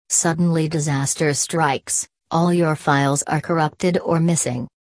Suddenly disaster strikes, all your files are corrupted or missing.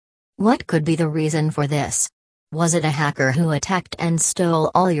 What could be the reason for this? Was it a hacker who attacked and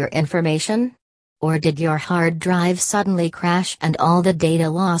stole all your information? Or did your hard drive suddenly crash and all the data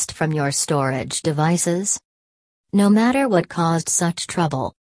lost from your storage devices? No matter what caused such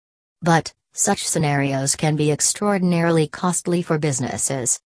trouble. But, such scenarios can be extraordinarily costly for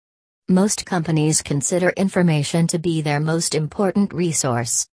businesses. Most companies consider information to be their most important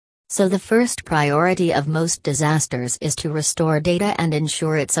resource. So the first priority of most disasters is to restore data and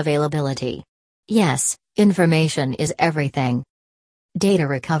ensure its availability. Yes, information is everything. Data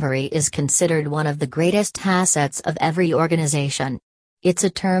recovery is considered one of the greatest assets of every organization. It's a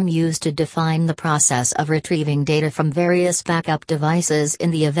term used to define the process of retrieving data from various backup devices in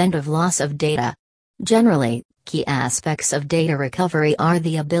the event of loss of data. Generally, key aspects of data recovery are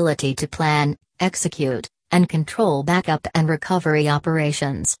the ability to plan, execute, and control backup and recovery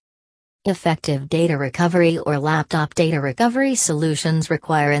operations. Effective data recovery or laptop data recovery solutions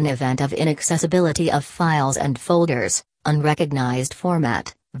require an event of inaccessibility of files and folders, unrecognized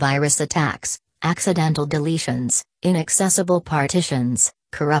format, virus attacks, accidental deletions, inaccessible partitions,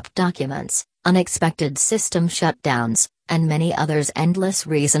 corrupt documents, unexpected system shutdowns, and many others, endless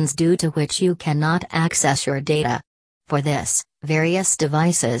reasons due to which you cannot access your data. For this, various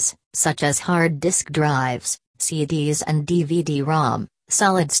devices, such as hard disk drives, CDs and DVD-ROM,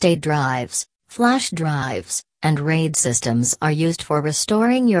 solid-state drives, flash drives, and RAID systems are used for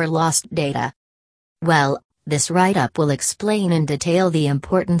restoring your lost data. Well, this write-up will explain in detail the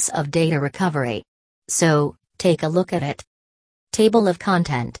importance of data recovery. So, take a look at it. Table of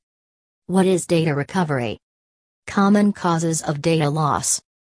content. What is data recovery? Common causes of data loss.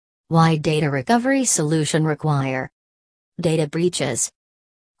 Why data recovery solution require? Data breaches.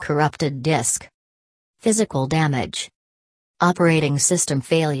 Corrupted disk. Physical damage. Operating system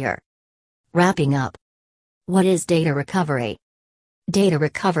failure. Wrapping up. What is data recovery? Data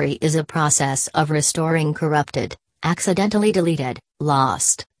recovery is a process of restoring corrupted, accidentally deleted,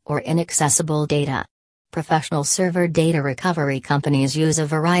 lost, or inaccessible data. Professional server data recovery companies use a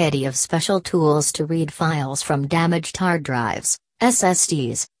variety of special tools to read files from damaged hard drives,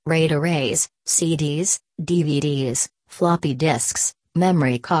 SSDs, RAID arrays, CDs, DVDs, floppy disks,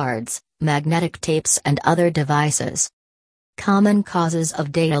 memory cards, magnetic tapes, and other devices. Common causes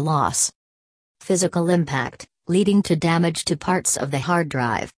of data loss. Physical impact, leading to damage to parts of the hard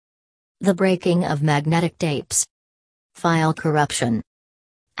drive. The breaking of magnetic tapes. File corruption.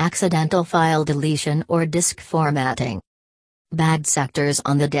 Accidental file deletion or disk formatting. Bad sectors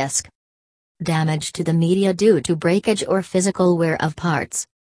on the disk. Damage to the media due to breakage or physical wear of parts.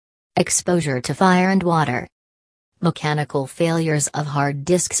 Exposure to fire and water. Mechanical failures of hard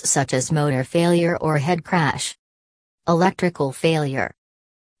disks such as motor failure or head crash. Electrical failure.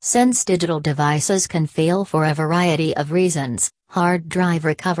 Since digital devices can fail for a variety of reasons, hard drive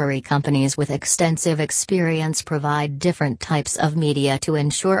recovery companies with extensive experience provide different types of media to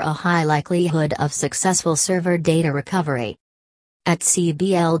ensure a high likelihood of successful server data recovery. At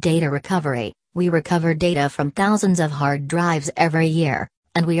CBL Data Recovery, we recover data from thousands of hard drives every year,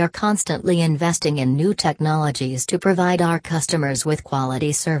 and we are constantly investing in new technologies to provide our customers with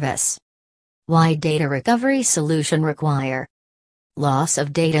quality service. Why data recovery solution require? Loss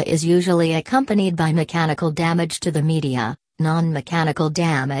of data is usually accompanied by mechanical damage to the media, non-mechanical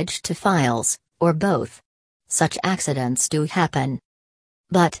damage to files, or both. Such accidents do happen.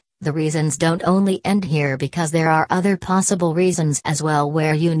 But, the reasons don't only end here, because there are other possible reasons as well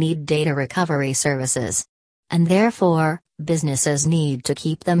where you need data recovery services. And therefore, businesses need to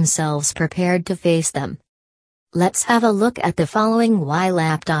keep themselves prepared to face them. Let's have a look at the following why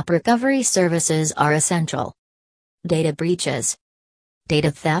laptop recovery services are essential. Data breaches.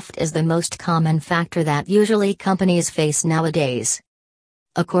 Data theft is the most common factor that usually companies face nowadays.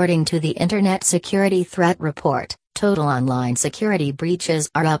 According to the Internet Security Threat Report, total online security breaches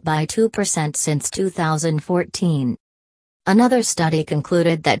are up by 2% since 2014. Another study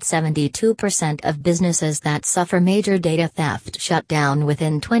concluded that 72% of businesses that suffer major data theft shut down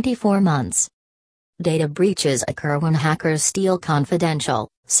within 24 months. Data breaches occur when hackers steal confidential,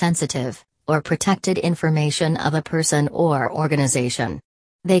 sensitive, or protected information of a person or organization.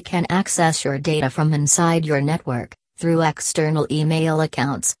 They can access your data from inside your network, through external email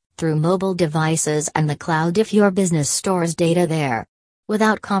accounts, through mobile devices and the cloud if your business stores data there.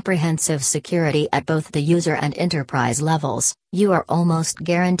 Without comprehensive security at both the user and enterprise levels, you are almost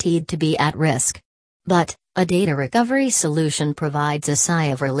guaranteed to be at risk. But, a data recovery solution provides a sigh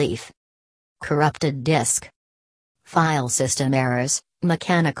of relief. Corrupted disk. File system errors,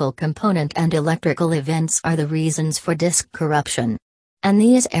 mechanical component and electrical events are the reasons for disk corruption. And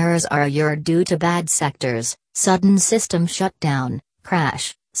these errors are due to bad sectors, sudden system shutdown,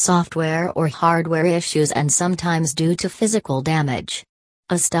 crash, software or hardware issues, and sometimes due to physical damage.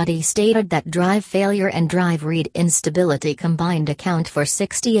 A study stated that drive failure and drive read instability combined account for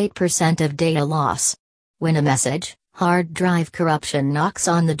 68% of data loss. When a message, hard drive corruption knocks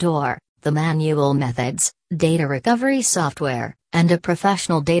on the door, the manual methods, data recovery software, and a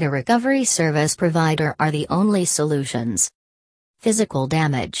professional data recovery service provider are the only solutions. Physical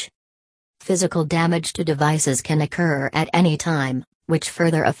damage. Physical damage to devices can occur at any time, which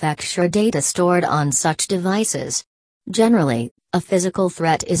further affects your data stored on such devices. Generally, a physical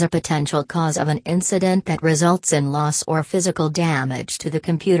threat is a potential cause of an incident that results in loss or physical damage to the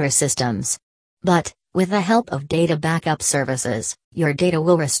computer systems. But, with the help of data backup services, your data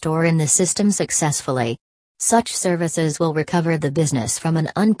will restore in the system successfully. Such services will recover the business from an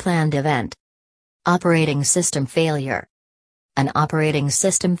unplanned event. Operating system failure. An operating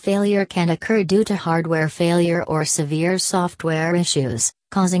system failure can occur due to hardware failure or severe software issues,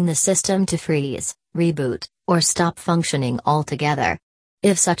 causing the system to freeze, reboot, or stop functioning altogether.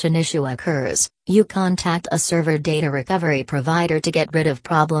 If such an issue occurs, you contact a server data recovery provider to get rid of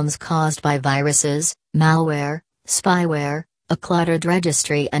problems caused by viruses, malware, spyware, a cluttered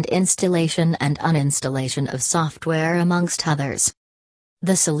registry, and installation and uninstallation of software, amongst others.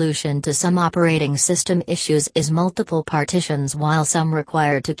 The solution to some operating system issues is multiple partitions, while some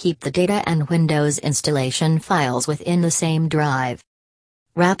require to keep the data and Windows installation files within the same drive.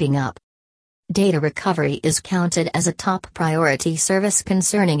 Wrapping up. Data recovery is counted as a top priority service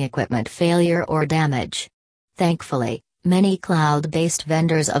concerning equipment failure or damage. Thankfully, many cloud-based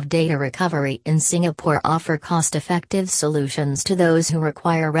vendors of data recovery in Singapore offer cost-effective solutions to those who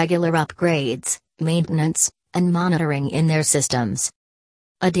require regular upgrades, maintenance, and monitoring in their systems.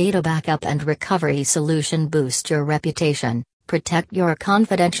 A data backup and recovery solution boosts your reputation, protect your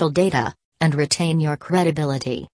confidential data, and retain your credibility.